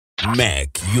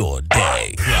Make your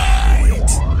day right.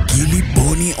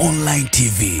 Giliboni Online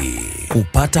TV.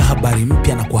 Kupata habari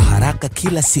mpya na kwa haraka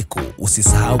kila siku,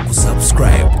 usisahau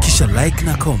kusubscribe kisha like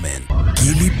na comment.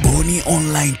 Giliboni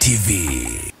Online TV.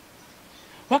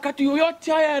 Wakati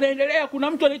yoyote haya yanaendelea,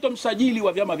 kuna mtu anaitwa msajili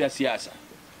wa vyama vya siasa.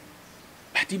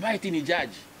 Hatimaye ni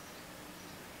jaji.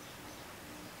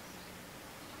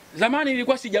 Zamani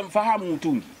nilikuwa sijamfahamu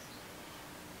Mtungi.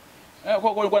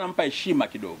 Kwa nilikuwa nampa heshima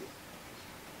kidogo.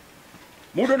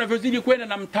 Muda unavyozidi kwenda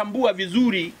namtambua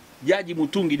vizuri Jaji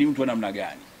Mtungi ni mtu wa namna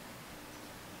gani.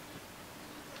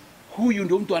 Huyu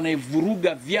ndio mtu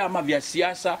anayevuruga vyama vya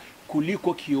siasa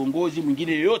kuliko kiongozi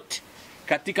mwingine yote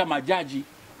katika majaji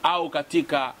au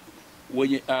katika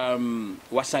wenye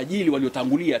wasajili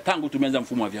waliotangulia tangu tumeanza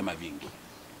mfumo wa vyama vingi.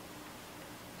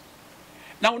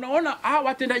 Na unaona hawa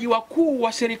watendaji wakuu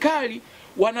wa serikali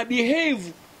wana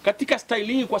behave katika style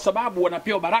hii kwa sababu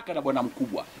wanapewa baraka na bwana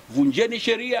mkubwa. Vunjeni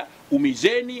sheria,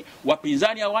 umizeni,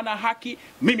 wapinzani hawana haki,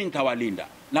 mimi nitawalinda.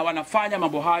 Na wanafanya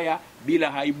mambo haya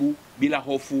bila haibu, bila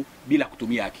hofu, bila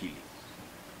kutumia akili.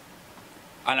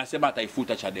 Anasema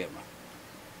ataifuta CHADEMA.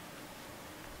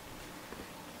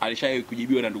 Alishawahi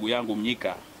kujibiwa na ndugu yangu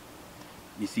Mnyika,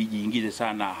 nisijiingize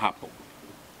sana hapo.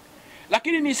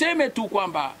 Lakini niseme tu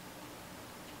kwamba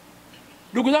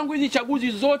ndugu zangu, hizi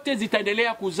chaguzi zote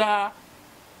zitaendelea kuzaa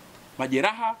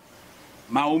majeraha,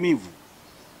 maumivu,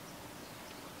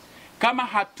 kama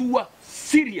hatua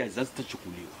serious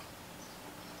hazitachukuliwa,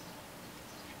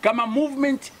 kama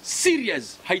movement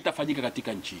serious haitafanyika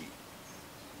katika nchi hii.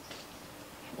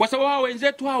 Kwa sababu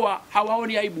wenzetu hawa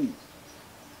hawaoni aibu,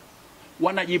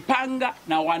 wanajipanga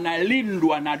na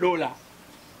wanalindwa na dola.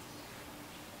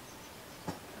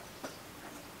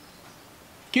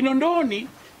 Kinondoni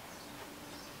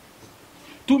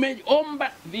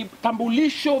tumeomba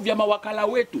vitambulisho vya mawakala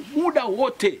wetu muda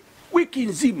wote, wiki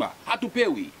nzima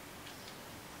hatupewi.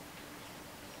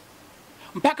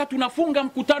 Mpaka tunafunga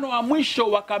mkutano wa mwisho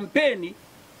wa kampeni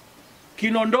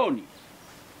Kinondoni,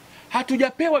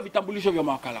 hatujapewa vitambulisho vya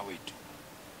mawakala wetu.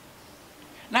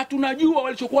 Na tunajua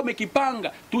walichokuwa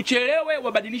wamekipanga, tuchelewe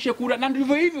wabadilishe kura, na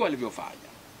ndivyo hivyo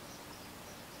walivyofanya.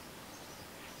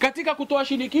 Katika kutoa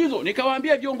shinikizo,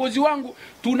 nikawaambia viongozi wangu,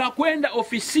 tunakwenda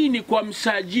ofisini kwa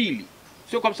msajili,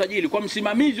 sio kwa msajili, kwa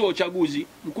msimamizi wa uchaguzi,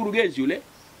 mkurugenzi yule,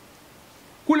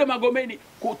 kule Magomeni,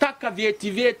 kutaka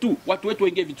vyeti vyetu, watu wetu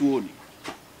waingie vituoni.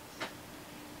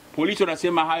 Polisi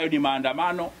wanasema hayo ni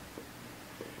maandamano.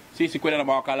 Sisi kwenda na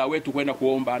mawakala wetu kwenda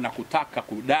kuomba na kutaka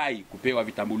kudai kupewa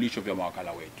vitambulisho vya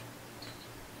mawakala wetu.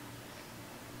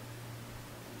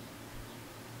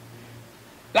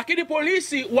 Lakini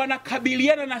polisi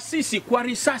wanakabiliana na sisi kwa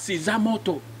risasi za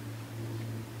moto.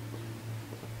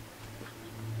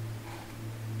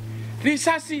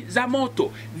 Risasi za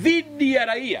moto dhidi ya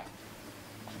raia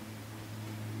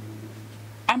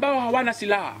ambao hawana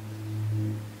silaha.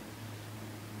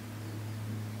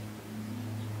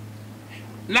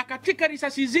 Na katika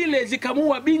risasi zile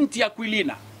zikamua binti ya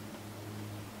Kwilina.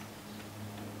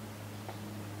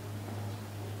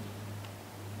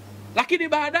 Lakini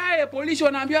baadaye polisi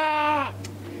wanaambia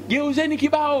geuzeni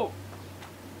kibao.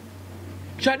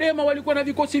 CHADEMA walikuwa na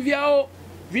vikosi vyao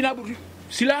vina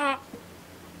silaha,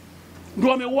 ndio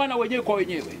wameuana wenyewe kwa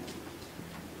wenyewe.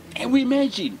 We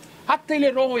imagine, hata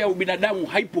ile roho ya ubinadamu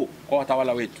haipo kwa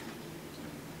watawala wetu.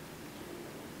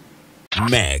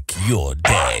 Make your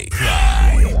day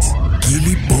right.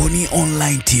 Giliboni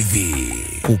Online TV.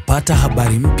 Kupata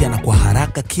habari mpya na kwa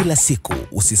haraka kila siku,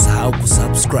 usisahau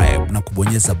kusubscribe na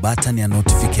kubonyeza button ya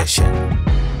notification.